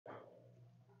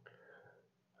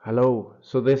Hello.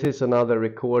 So this is another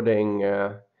recording.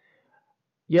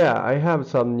 Yeah, I have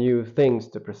some new things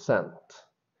to present.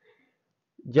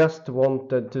 Just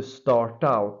wanted to start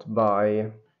out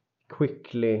by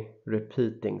quickly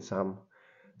repeating some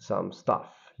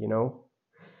stuff. So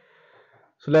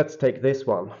let's take this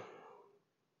one.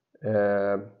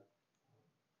 Uh,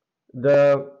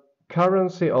 the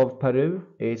currency of Peru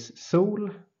is Sol,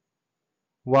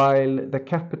 while the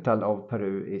capital of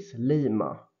Peru is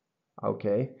Lima.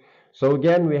 Okay, so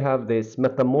again we have this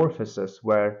metamorphosis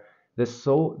where the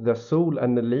Sol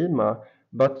and the Lima,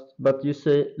 but you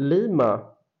say Lima,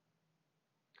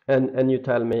 and you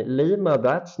tell me Lima,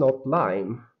 that's not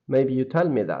lime. Maybe you tell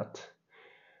me that,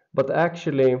 but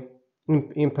actually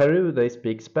in Peru they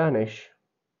speak Spanish,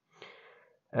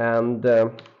 and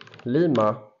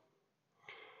Lima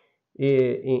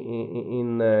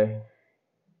in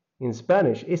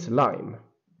Spanish is lime.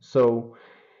 So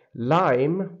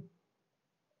lime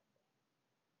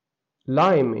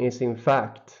lime is in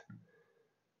fact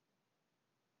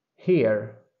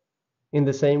here in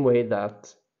the same way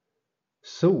that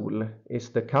Sol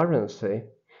is the currency.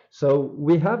 So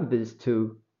we have these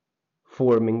two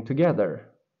forming together.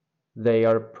 They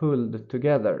are pulled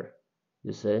together,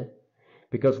 you see,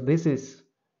 because this is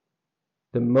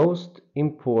the most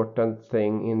important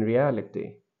thing in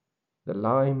reality, the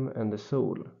lime and the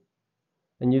Sol.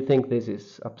 And you think this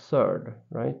is absurd,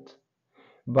 right?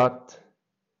 But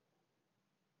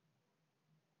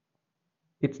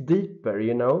it's deeper,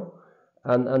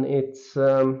 and it's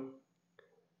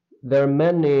there are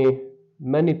many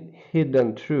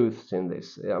hidden truths in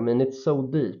this. I mean, it's so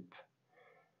deep.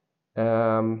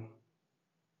 And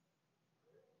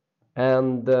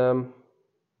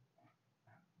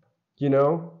you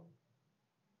know,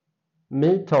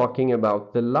 me talking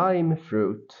about the lime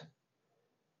fruit,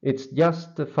 it's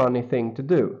just a funny thing to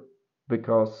do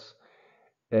because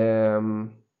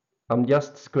I'm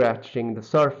just scratching the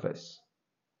surface,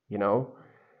 you know.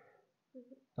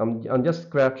 I'm just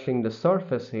scratching the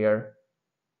surface here.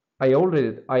 I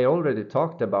already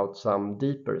talked about some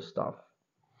deeper stuff,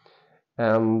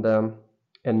 and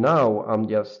now I'm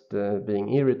just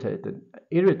being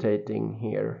irritating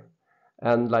here,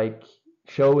 and like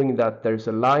showing that there's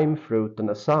a lime fruit and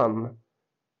a sun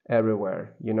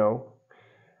everywhere.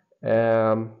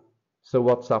 So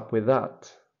what's up with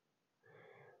that?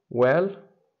 Well,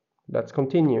 let's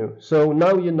continue. So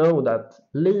now you know that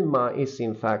Lima is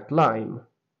in fact lime.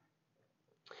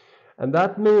 And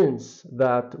that means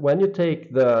that when you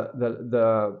take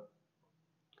the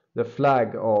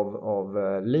flag of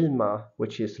Lima,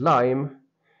 which is lime,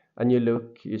 and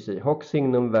you see hoc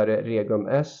signum vere regum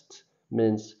est,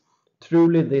 means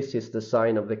truly this is the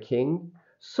sign of the king.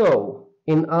 So,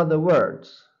 in other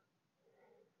words,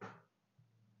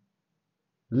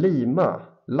 Lima,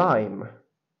 lime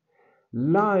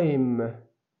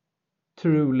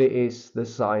truly is the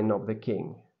sign of the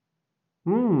king.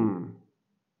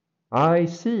 I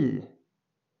see.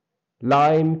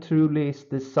 Lime truly is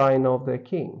the sign of the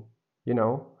king.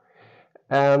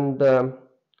 And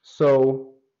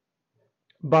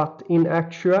but in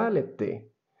actuality,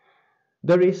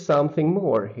 there is something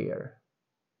more here,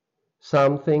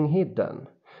 something hidden.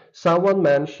 Someone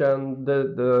mentioned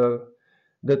the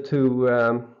two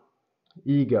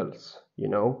eagles,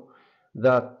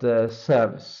 that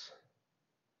Zeus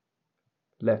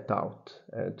let out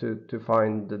to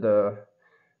find the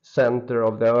center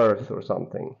of the earth or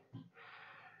something.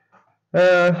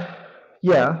 Yeah,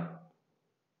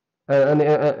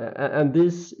 and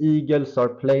these eagles are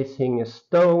placing a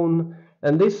stone,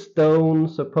 and this stone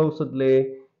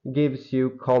supposedly gives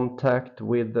you contact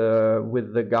with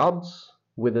the gods,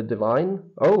 with the divine.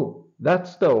 Oh, that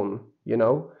stone,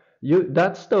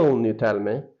 that stone, you tell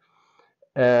me.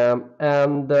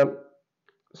 And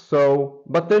so,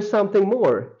 but there's something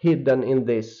more hidden in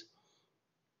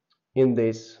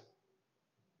this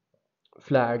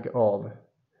flag of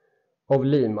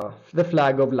Lima, the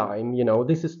flag of lime.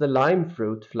 This is the lime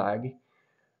fruit flag,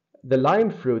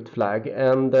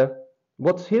 and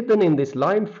what's hidden in this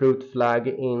lime fruit flag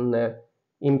in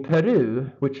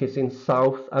Peru, which is in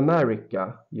South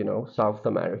America,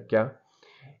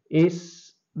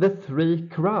 is the three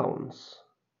crowns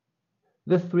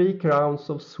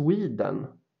of Sweden,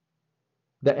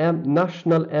 the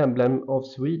national emblem of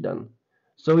Sweden.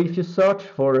 So if you search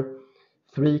for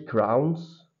three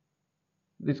crowns,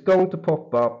 it's going to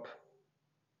pop up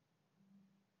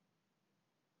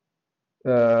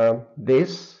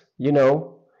this,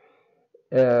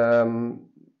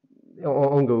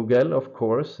 on Google, of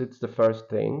course. It's the first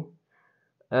thing.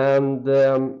 And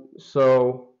oh,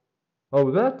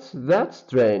 that's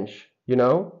strange,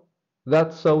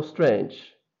 that's so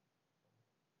strange.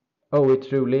 Oh, it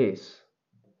truly is.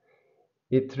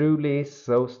 It truly is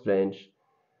so strange.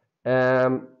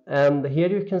 And here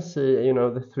you can see, you know,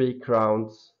 the three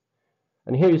crowns.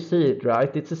 And here you see it,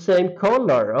 right? It's the same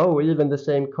color. Oh, even the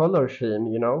same color scheme,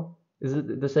 you know? Is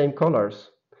it the same colors?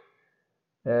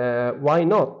 Why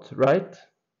not, right?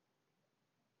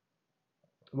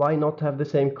 Why not have the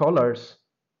same colors?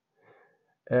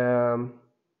 Um,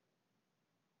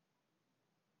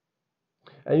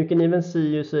 and you can even see,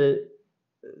 you see,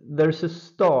 there's a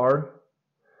star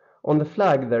on the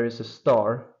flag. There is a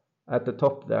star at the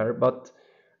top there, but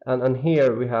and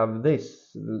here we have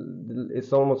this.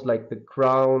 It's almost like the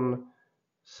crown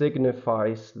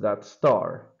signifies that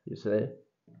star. You see,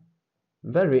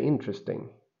 very interesting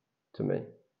to me.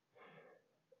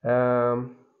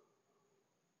 Um,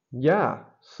 yeah,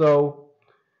 so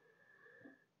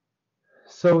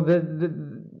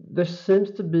there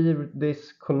seems to be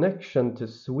this connection to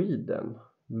Sweden.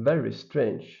 Very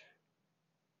strange.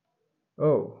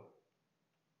 Oh,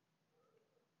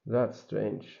 that's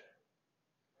strange.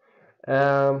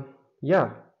 Um,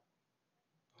 yeah.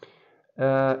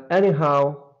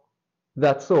 Anyhow,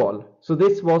 that's all. So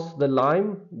this was the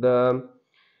lime, the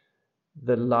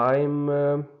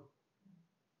lime.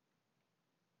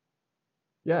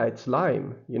 Yeah, it's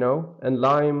lime, you know, and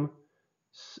lime.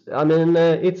 I mean,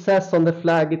 it says on the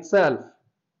flag itself.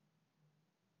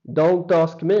 Don't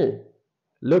ask me.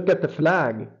 Look at the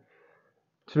flag.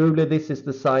 Truly, this is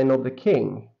the sign of the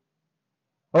king.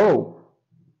 Oh,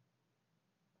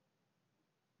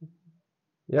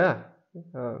 yeah,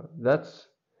 that's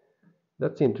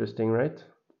interesting, right?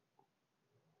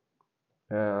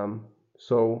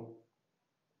 So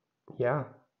yeah,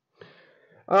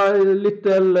 a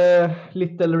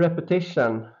little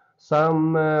repetition,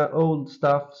 some old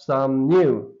stuff, some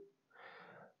new,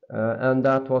 and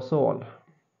that was all.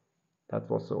 That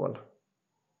was all.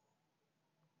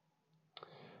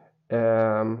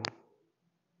 Um,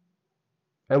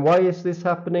 and why is this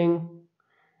happening?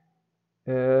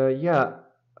 Yeah,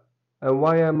 and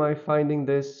why am I finding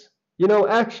this? You know,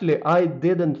 actually, I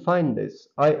didn't find this.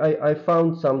 I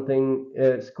found something.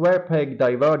 Square Peg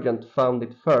Divergent found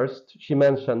it first. She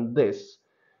mentioned this.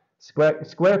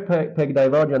 Square Peg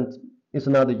Divergent is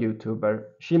another YouTuber.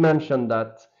 She mentioned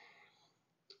that.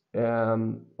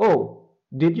 Oh,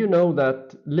 did you know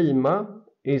that Lima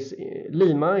is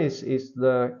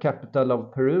the capital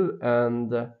of Peru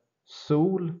and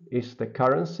Sol is the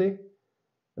currency?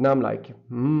 And I'm like,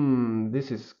 this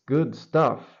is good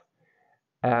stuff.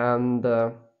 And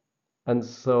uh, and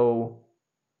so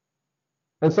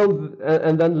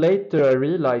and then later I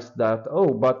realized that,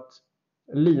 oh, but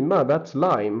Lima, that's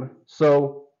lime.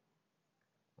 So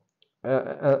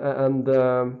and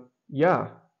yeah,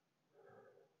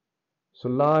 so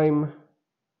lime.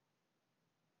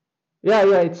 Yeah,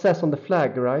 it says on the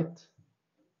flag, right?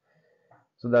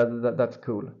 So that's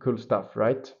cool stuff,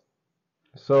 right?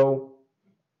 So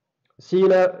see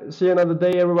you another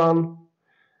day, everyone.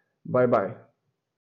 Bye bye.